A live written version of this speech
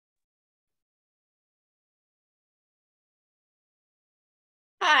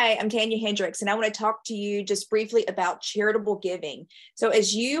Hi, I'm Tanya Hendricks, and I want to talk to you just briefly about charitable giving. So,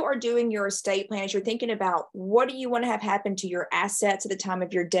 as you are doing your estate plan, as you're thinking about what do you want to have happen to your assets at the time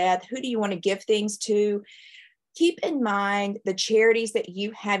of your death, who do you want to give things to, keep in mind the charities that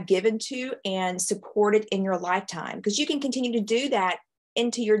you have given to and supported in your lifetime, because you can continue to do that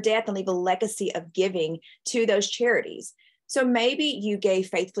into your death and leave a legacy of giving to those charities. So maybe you gave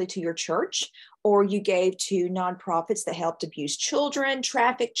faithfully to your church, or you gave to nonprofits that helped abused children,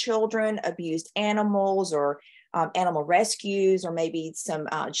 trafficked children, abused animals, or animal rescues, or maybe some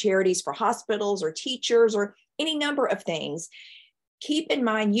charities for hospitals or teachers, or any number of things. Keep in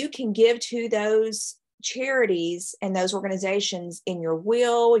mind you can give to those charities and those organizations in your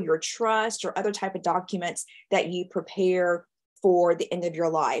will, your trust, or other type of documents that you prepare for the end of your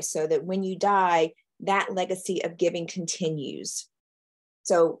life, so that when you die, that legacy of giving continues.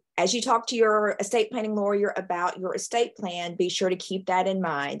 So as you talk to your estate planning lawyer about your estate plan, be sure to keep that in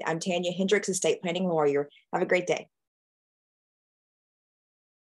mind. I'm Tanya Hendricks, estate planning lawyer. Have a great day.